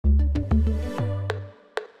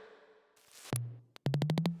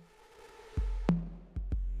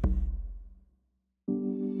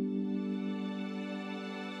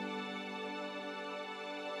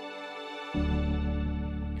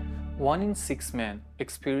1 in 6 men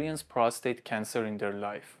experience prostate cancer in their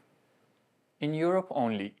life. In Europe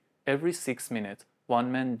only, every 6 minutes,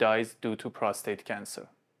 1 man dies due to prostate cancer.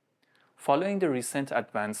 Following the recent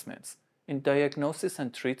advancements in diagnosis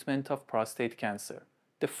and treatment of prostate cancer,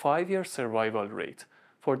 the 5-year survival rate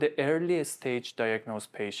for the early stage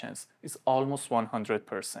diagnosed patients is almost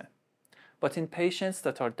 100%. But in patients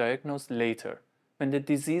that are diagnosed later, when the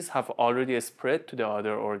disease have already spread to the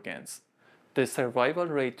other organs, the survival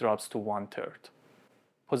rate drops to 1/3.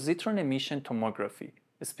 Positron emission tomography,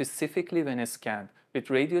 specifically when scanned with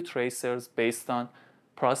radiotracers based on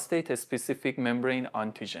prostate-specific membrane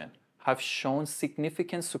antigen, have shown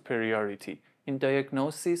significant superiority in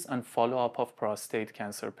diagnosis and follow-up of prostate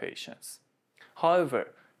cancer patients.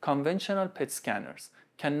 However, conventional PET scanners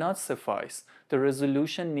cannot suffice the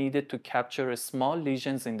resolution needed to capture small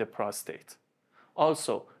lesions in the prostate.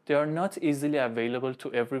 Also, they are not easily available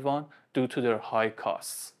to everyone due to their high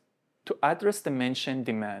costs. To address the mentioned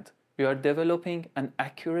demand, we are developing an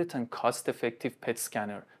accurate and cost-effective PET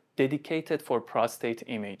scanner dedicated for prostate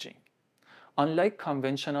imaging. Unlike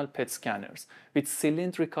conventional PET scanners with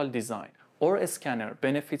cylindrical design, our scanner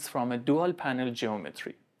benefits from a dual-panel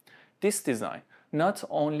geometry. This design not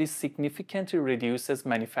only significantly reduces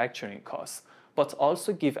manufacturing costs, but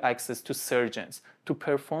also gives access to surgeons to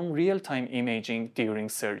perform real-time imaging during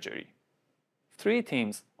surgery. 3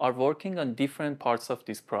 teams are working on different parts of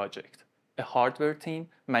this project: a hardware team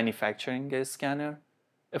manufacturing a scanner,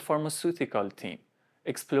 a pharmaceutical team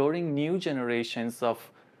exploring new generations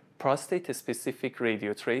of prostate-specific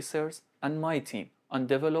radiotracers, and my team on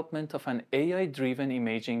development of an AI-driven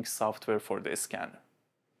imaging software for the scanner.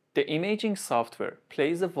 The imaging software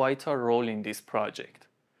plays a vital role in this project.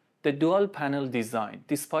 The dual-panel design,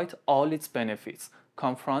 despite all its benefits,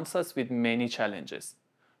 confronts us with many challenges.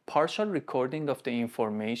 Partial recording of the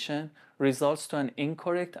information results to an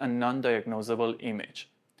incorrect and non-diagnosable image.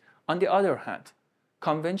 On the other hand,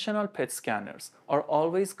 conventional PET scanners are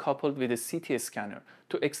always coupled with a CT scanner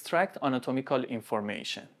to extract anatomical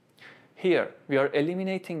information. Here, we are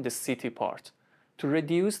eliminating the CT part to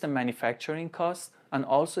reduce the manufacturing costs and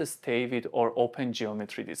also stay with our open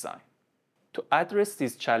geometry design. To address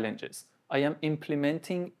these challenges, I am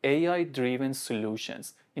implementing AI-driven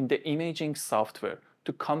solutions in the imaging software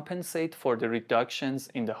to compensate for the reductions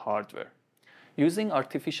in the hardware. Using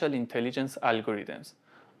artificial intelligence algorithms,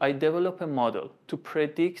 I develop a model to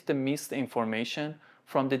predict the missed information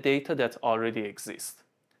from the data that already exists.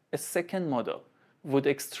 A second model would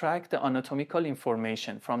extract the anatomical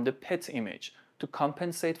information from the PET image to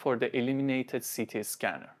compensate for the eliminated CT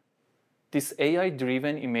scanner. This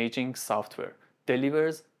AI-driven imaging software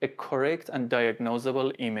delivers a correct and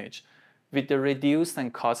diagnosable image with the reduced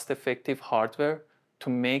and cost-effective hardware to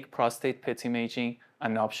make prostate PET imaging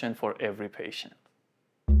an option for every patient.